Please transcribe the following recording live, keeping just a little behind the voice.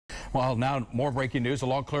Well, now more breaking news. A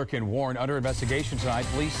law clerk in Warren under investigation tonight.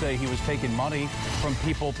 Police say he was taking money from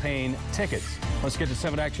people paying tickets. Let's get to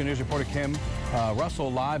 7 Action News reporter Kim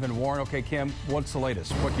Russell live in Warren. Okay, Kim, what's the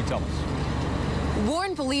latest? What can you tell us?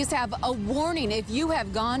 Warren police have a warning. If you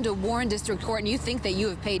have gone to Warren District Court and you think that you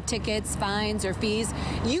have paid tickets, fines, or fees,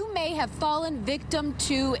 you may have fallen victim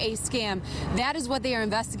to a scam. That is what they are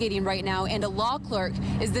investigating right now, and a law clerk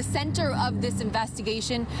is the center of this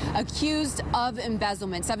investigation, accused of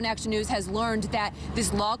embezzlement. 7 Action News has learned that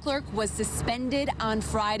this law clerk was suspended on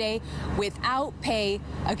Friday without pay,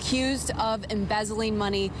 accused of embezzling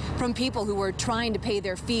money from people who were trying to pay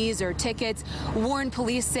their fees or tickets. Warren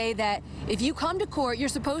police say that if you come to court, you're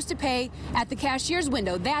supposed to pay at the cashier's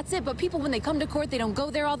window. That's it. But people, when they come to court, they don't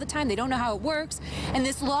go there all the time. They don't know how it works. And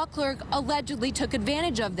this law clerk allegedly took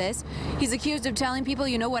advantage of this. He's accused of telling people,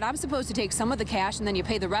 you know what, I'm supposed to take some of the cash and then you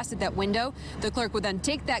pay the rest at that window. The clerk would then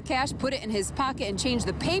take that cash, put it in his pocket, and change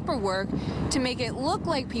the paperwork to make it look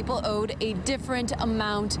like people owed a different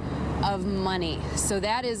amount of money. So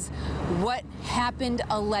that is what happened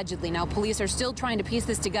allegedly. Now, police are still trying to piece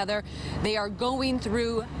this together. They are going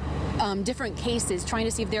through different cases, trying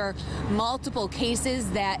to see if there are multiple cases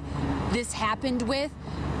that this happened with.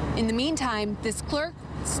 In the meantime, this clerk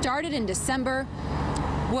started in December,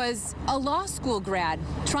 was a law school grad,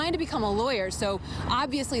 trying to become a lawyer. So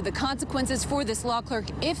obviously the consequences for this law clerk,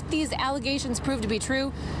 if these allegations prove to be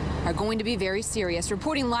true, are going to be very serious.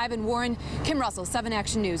 Reporting live in Warren, Kim Russell, 7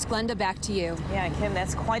 Action News. Glenda, back to you. Yeah, Kim,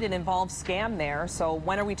 that's quite an involved scam there. So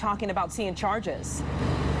when are we talking about seeing charges?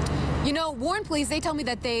 You know, Warren police, they tell me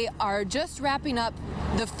that they are just wrapping up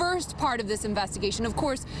the first part of this investigation. Of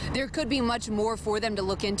course, there could be much more for them to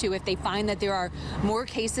look into if they find that there are more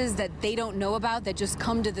cases that they don't know about that just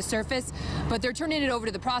come to the surface. But they're turning it over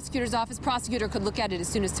to the prosecutor's office. Prosecutor could look at it as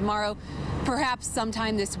soon as tomorrow, perhaps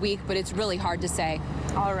sometime this week, but it's really hard to say.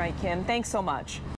 All right, Kim, thanks so much.